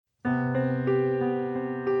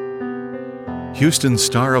Houston's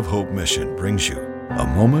Star of Hope mission brings you a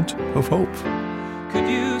moment of hope. Could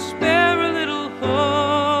you spare a little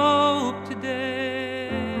hope today?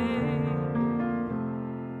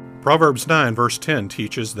 Proverbs 9 verse 10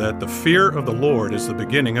 teaches that the fear of the Lord is the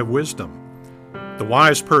beginning of wisdom. The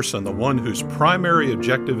wise person, the one whose primary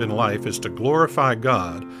objective in life is to glorify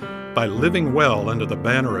God by living well under the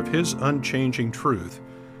banner of His unchanging truth,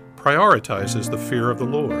 prioritizes the fear of the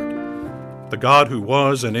Lord. The God who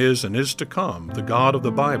was and is to come, the God of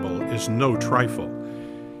the Bible, is no trifle.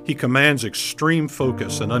 He commands extreme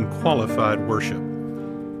focus and unqualified worship.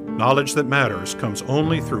 Knowledge that matters comes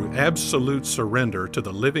only through absolute surrender to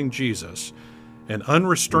the living Jesus and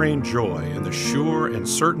unrestrained joy in the sure and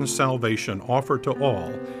certain salvation offered to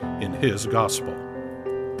all in His gospel.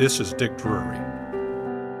 This is Dick Drury.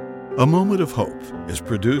 A Moment of Hope is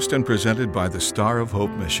produced and presented by the Star of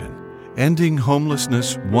Hope mission, ending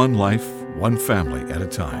homelessness one life, one family at a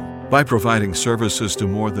time, by providing services to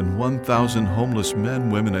more than 1,000 homeless men,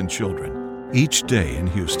 women, and children each day in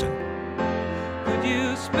Houston. Could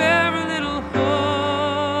you spare a little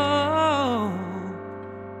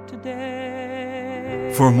hope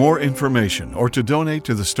today? For more information or to donate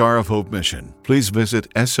to the Star of Hope mission, please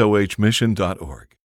visit sohmission.org.